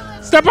vehicle.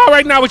 Step out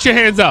right now with your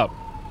hands up.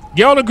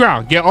 Get on the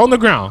ground.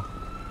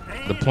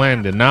 The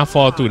plan did not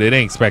fall through. They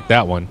didn't expect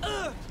that one.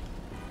 All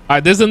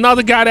right, there's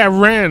another guy that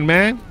ran,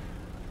 man.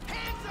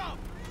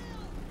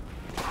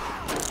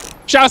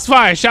 Shots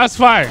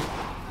fired.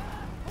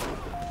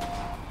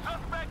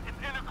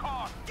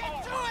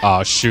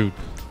 Oh shoot.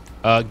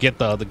 Get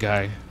the other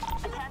guy.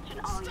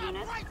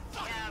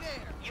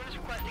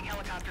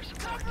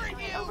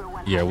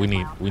 Yeah, we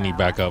need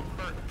backup.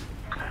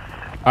 All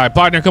right,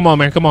 partner, come on,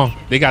 man, come on.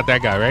 They got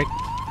that guy, right?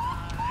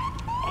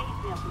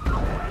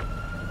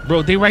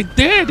 Bro, they right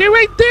there.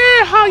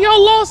 How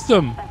y'all lost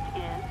them?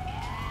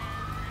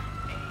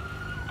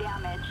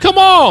 Come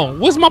on,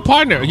 where's my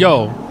partner?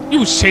 Yo, you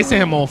was chasing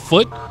him on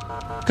foot.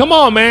 Come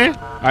on, man.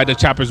 All right, the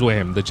chopper's with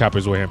him.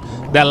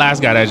 That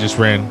last guy that just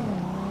ran.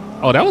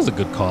 Oh, that was a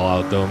good call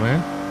out though,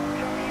 man.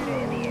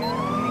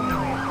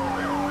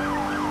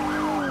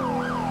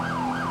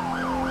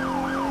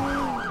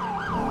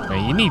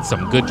 Man, you need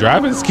some good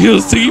driving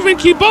skills to even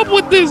keep up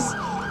with this.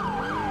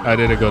 All right,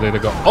 there they go.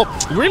 Oh,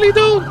 really,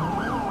 dude?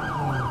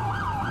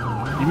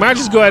 You might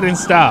just go ahead and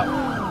stop.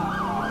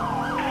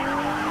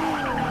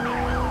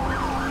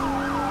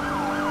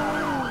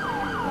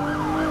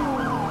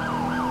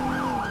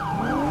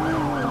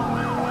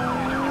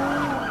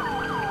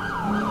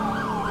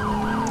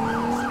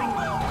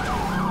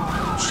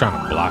 I'm just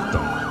trying to block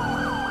them.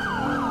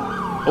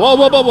 Whoa.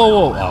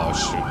 Oh,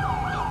 shoot.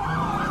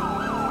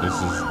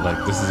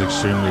 This is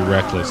extremely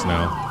reckless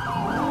now.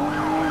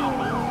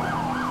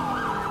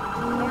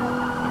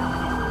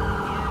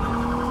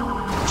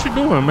 What you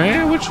doing,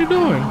 man? What you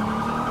doing?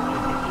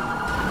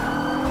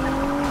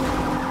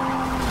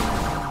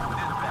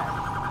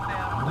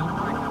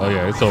 Oh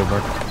yeah,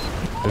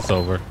 it's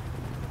over.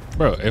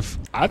 Bro, if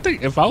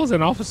I was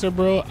an officer,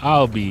 bro,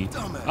 I'll be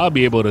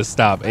able to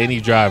stop any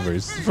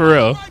drivers. For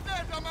real.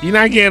 You're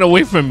not getting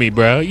away from me,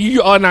 bro.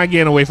 You are not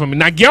getting away from me.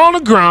 Now get on the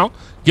ground.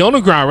 Get on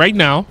the ground right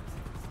now.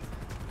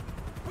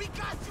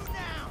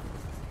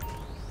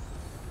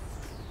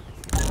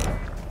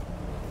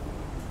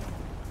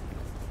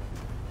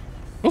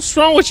 What's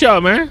wrong with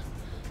y'all, man?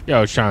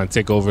 Y'all trying to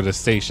take over the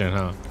station,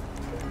 huh?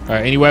 All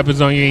right, any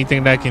weapons on you?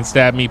 Anything that can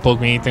stab me,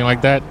 poke me, anything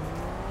like that?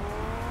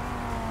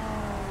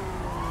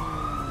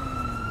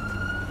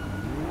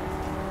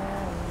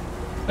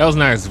 That was a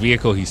nice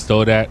vehicle he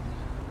stole that.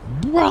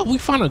 Bro, we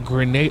found a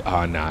grenade.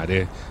 Oh, nah,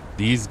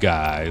 these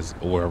guys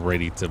were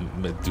ready to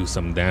do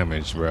some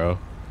damage, bro.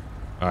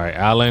 All right,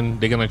 Alan,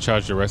 they're going to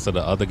charge the rest of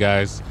the other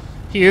guys.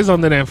 He is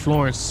under the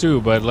influence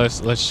too, but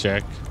let's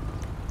check.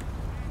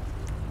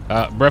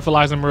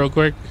 Breathalyze him real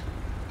quick.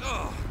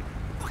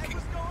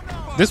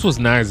 This was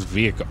nice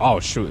vehicle.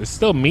 Oh shoot, it's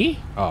still me?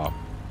 Oh.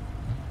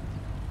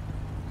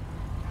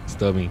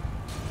 Still me.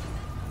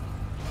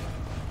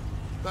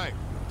 Thanks.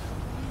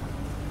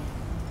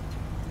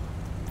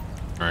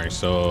 Alright,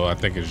 so I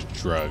think it's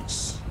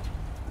drugs.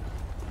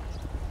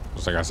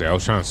 Just like I said, I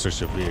was trying to search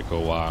the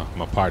vehicle while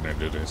my partner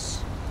did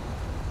this.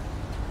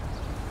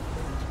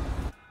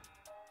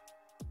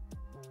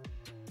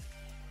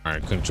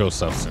 Alright, controlled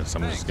substance,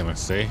 I'm just gonna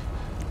say.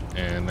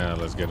 And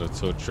let's get a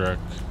tow truck.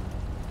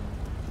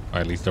 Or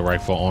at least the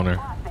rightful owner.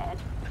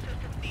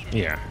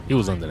 Yeah, he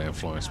was under the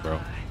influence, bro.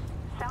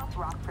 South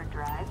Rockford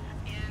Drive.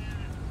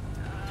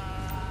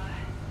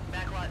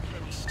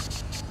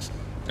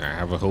 I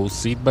have a whole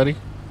seat, buddy.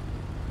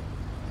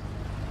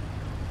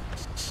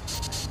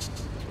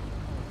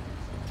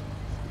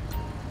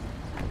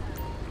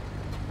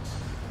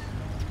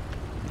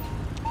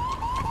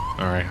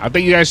 All right, I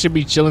think you guys should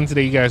be chilling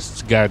today. You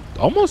guys got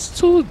almost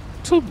two,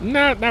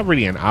 not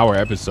really an hour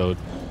episode,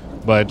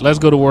 but Let's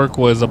Go to Work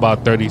was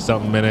about 30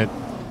 something minutes.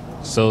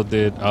 So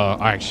did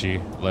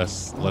actually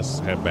let's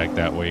head back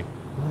that way.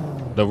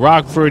 The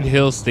Rockford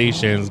Hill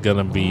station is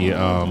gonna be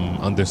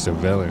under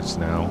surveillance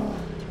now,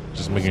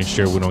 just making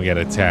sure we don't get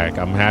attacked.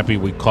 I'm happy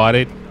we caught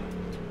it,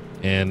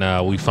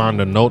 and we found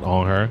a note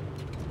on her,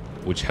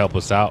 which helped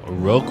us out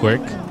real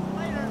quick.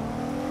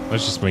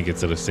 Let's just make it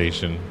to the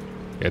station.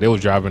 Yeah, they were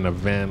driving a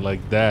van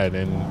like that,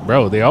 and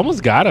bro, they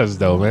almost got us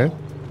though, man.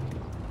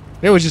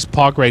 They were just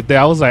parked right there.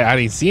 I was like, I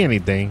didn't see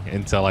anything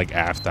until like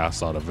after I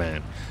saw the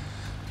van.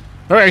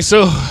 All right,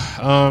 so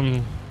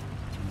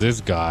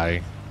this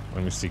guy,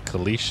 let me see,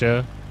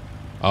 Kalisha.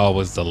 Oh,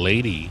 was the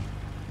lady.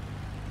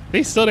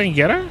 They still didn't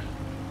get her?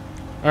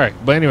 All right,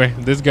 but anyway,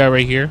 this guy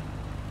right here,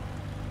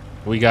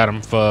 we got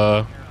him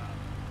for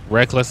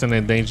reckless and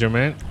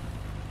endangerment,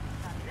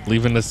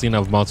 leaving the scene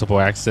of multiple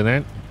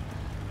accident,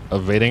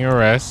 evading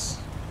arrest,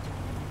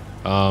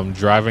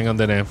 driving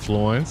under the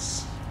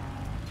influence,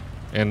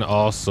 and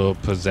also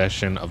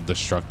possession of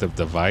destructive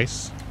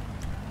device,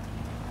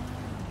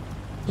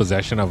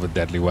 possession of a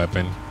deadly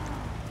weapon.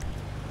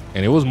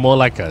 And it was more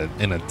like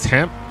an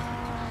attempt,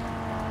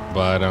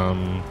 but I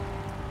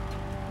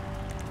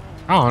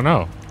don't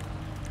know.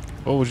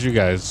 What would you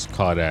guys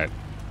call that?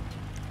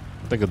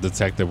 I think a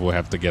detective will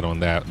have to get on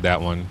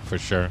that one for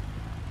sure.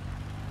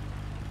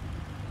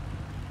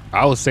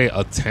 I would say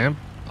attempt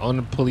on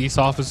the police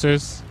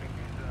officers.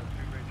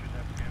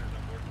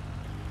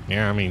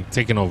 Yeah, I mean,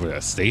 taking over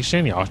the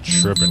station, y'all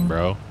tripping,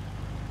 bro.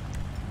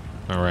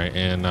 All right,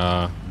 and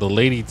the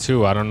lady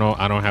too, I don't know,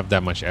 I don't have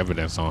that much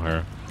evidence on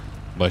her,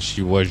 but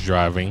she was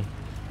driving.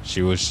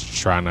 She was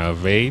trying to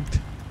evade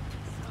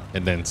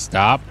and then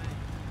stop,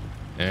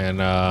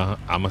 and I'm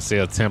gonna say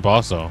attempt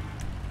also.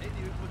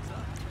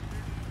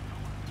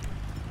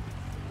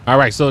 All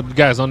right, so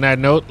guys, on that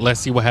note, let's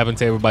see what happened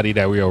to everybody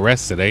that we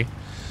arrest today.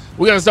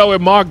 We're gonna start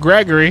with Mark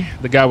Gregory,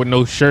 the guy with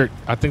no shirt.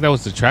 I think that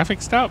was the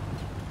traffic stop.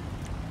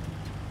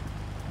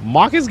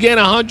 Mark is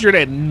getting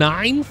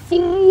 109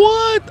 for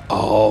what?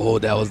 Oh,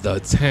 that was the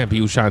attempt.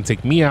 He was trying to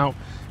take me out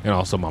and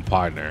also my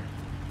partner.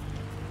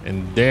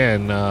 And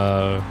then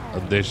an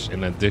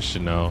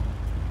additional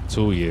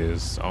 2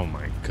 years. Oh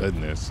my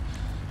goodness.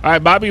 All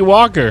right, Bobby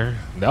Walker.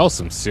 That was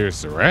some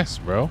serious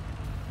arrest, bro.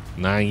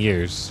 9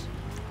 years.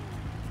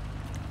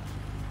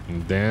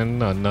 And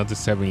then another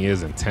 7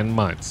 years and 10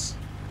 months.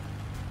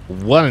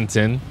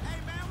 Wellington,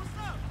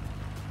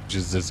 which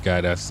is this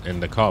guy that's in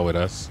the car with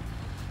us,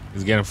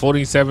 is getting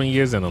 47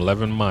 years and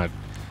 11 months,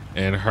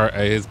 and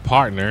his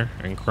partner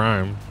in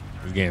crime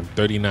is getting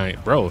 39.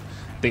 Bro,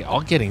 they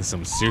all getting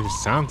some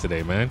serious time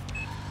today, man.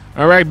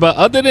 All right, but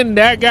other than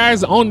that,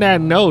 guys, on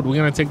that note, we're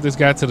gonna take this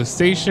guy to the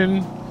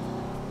station,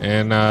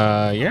 and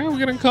yeah, we're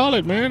gonna call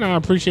it, man. I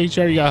appreciate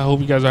y'all. I hope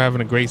you guys are having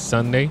a great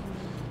Sunday,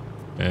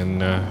 and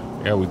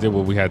yeah, we did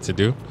what we had to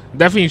do.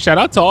 Definitely shout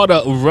out to all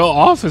the real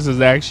officers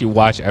that actually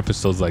watch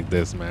episodes like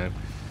this, man.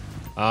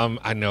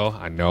 I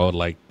know,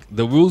 like,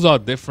 the rules are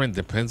different,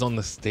 depends on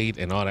the state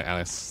and all that.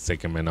 Let's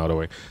take him in all the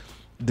way.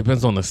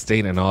 Depends on the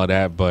state and all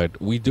that,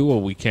 but we do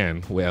what we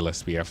can with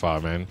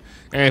Lspdfr, man.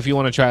 And if you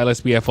want to try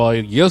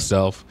Lspdfr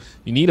yourself,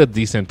 you need a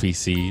decent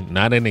PC,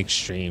 not an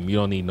extreme. You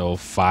don't need no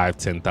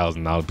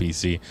 $5,000-$10,000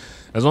 PC.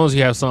 As long as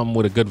you have something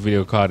with a good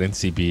video card and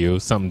CPU,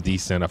 something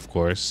decent, of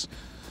course.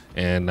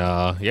 And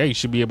yeah, you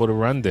should be able to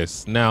run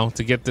this. Now,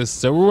 to get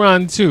this to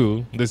run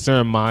too, there's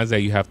certain mods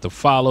that you have to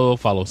follow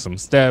some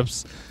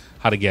steps,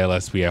 how to get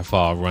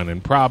Lspdfr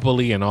running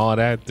properly and all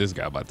that. This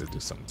guy about to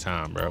do some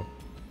time, bro.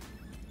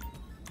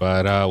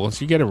 But once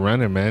you get it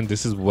running, man,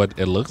 this is what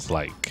it looks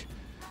like.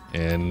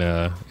 And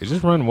it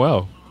just run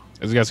well.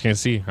 As you guys can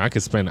see, I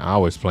could spend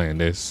hours playing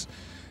this.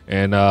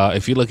 And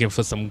if you're looking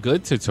for some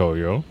good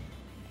tutorial,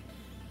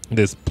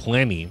 there's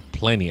plenty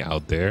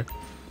out there.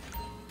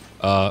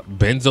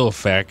 Benzo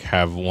Effect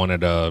have one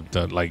of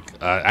the like,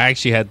 I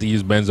actually had to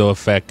use Benzo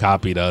Effect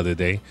copy the other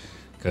day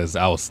because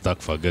I was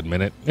stuck for a good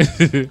minute.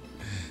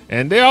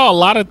 And there are a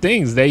lot of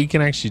things that you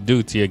can actually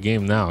do to your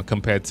game now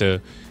compared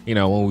to, you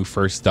know, when we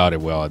first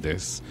started with all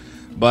this.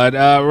 But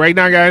right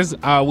now, guys,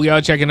 we are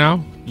checking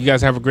out. You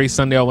guys have a great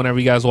Sunday or whenever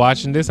you guys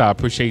watching this. I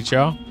appreciate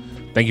y'all.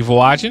 Thank you for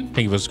watching.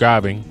 Thank you for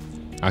subscribing.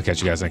 I'll catch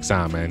you guys next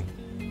time, man.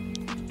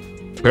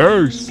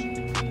 Peace.